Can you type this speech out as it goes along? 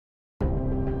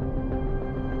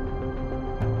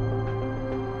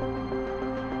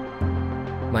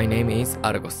My name is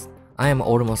Argos. I am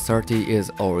almost 30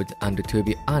 years old, and to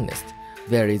be honest,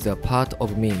 there is a part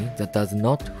of me that does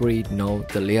not really know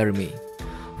the real me.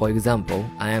 For example,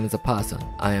 I am the person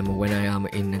I am when I am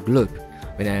in a group,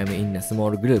 when I am in a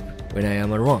small group, when I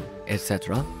am alone,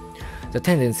 etc. The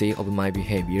tendency of my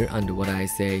behavior and what I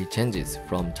say changes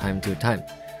from time to time,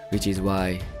 which is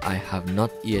why I have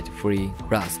not yet fully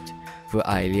grasped who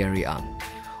I really am.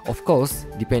 Of course,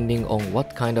 depending on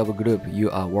what kind of group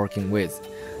you are working with,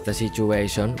 the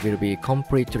situation will be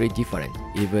completely different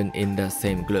even in the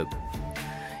same group.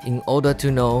 In order to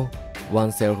know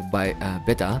oneself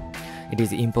better, it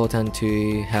is important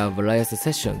to have various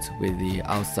sessions with the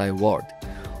outside world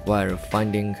while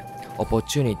finding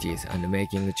opportunities and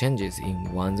making changes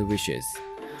in one's wishes.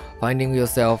 Finding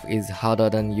yourself is harder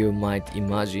than you might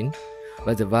imagine,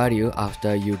 but the value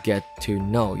after you get to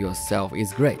know yourself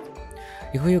is great.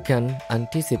 If you can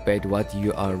anticipate what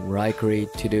you are likely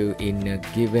to do in a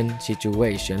given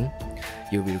situation,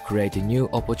 you will create new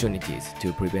opportunities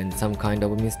to prevent some kind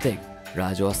of mistake,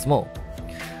 large or small.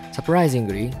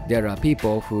 Surprisingly, there are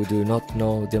people who do not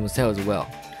know themselves well,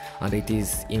 and it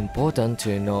is important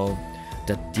to know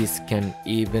that this can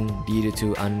even lead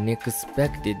to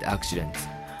unexpected accidents,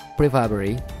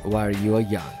 preferably while you are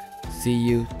young. See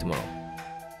you tomorrow.